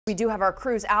We do have our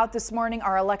crews out this morning.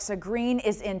 Our Alexa Green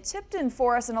is in Tipton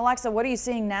for us. And Alexa, what are you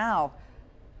seeing now?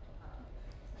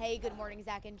 Hey, good morning,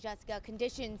 Zach and Jessica.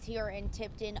 Conditions here in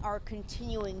Tipton are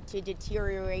continuing to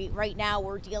deteriorate. Right now,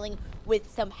 we're dealing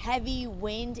with some heavy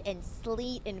wind and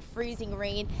sleet and freezing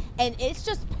rain, and it's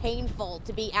just painful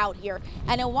to be out here.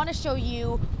 And I want to show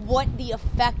you what the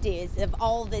effect is of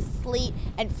all this sleet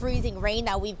and freezing rain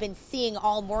that we've been seeing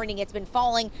all morning. It's been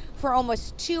falling for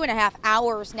almost 2.5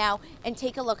 hours now. And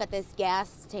take a look at this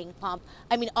gas tank pump.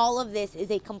 I mean, all of this is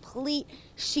a complete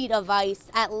sheet of ice,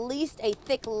 at least a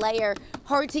thick layer.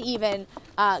 Hard to even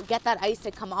get that ice to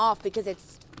come off because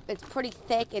it's pretty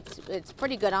thick. It's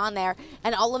pretty good on there.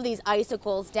 And all of these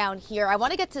icicles down here. I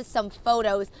want to get to some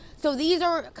photos. So these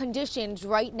are conditions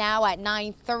right now at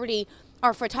 9:30.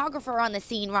 Our photographer on the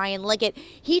scene, Ryan Liggett,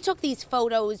 he took these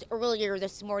photos earlier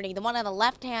this morning. The one on the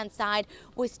left-hand side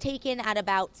was taken at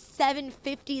about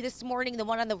 7:50 this morning. The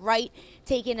one on the right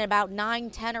taken at about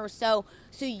 9:10 or so.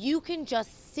 So you can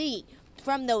just see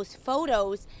from those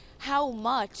photos how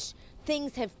much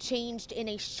things have changed in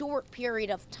a short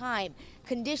period of time.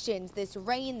 Conditions, this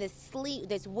rain, this sleet,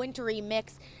 this wintry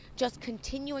mix, just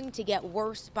continuing to get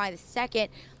worse by the second.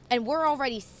 And we're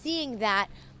already seeing that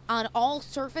on all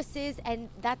surfaces, and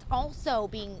that's also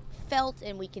being felt,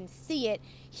 and we can see it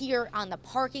here on the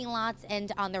parking lots and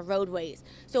on the roadways.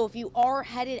 So if you are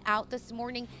headed out this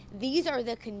morning, these are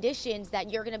the conditions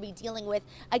that you're going to be dealing with.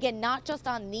 Again, not just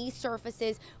on these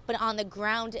surfaces, but on the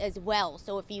ground as well.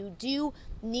 So if you do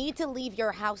need to leave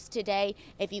your house today,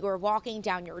 if you are walking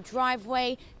down your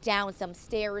driveway, down some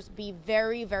stairs, be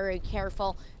very, very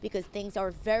careful because things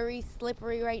are very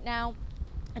slippery right now.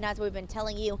 And as we've been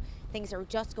telling you, things are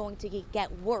just going to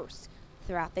get worse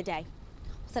throughout the day.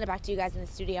 I'll send it back to you guys in the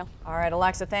studio. All right,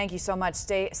 Alexa, thank you so much.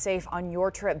 Stay safe on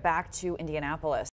your trip back to Indianapolis.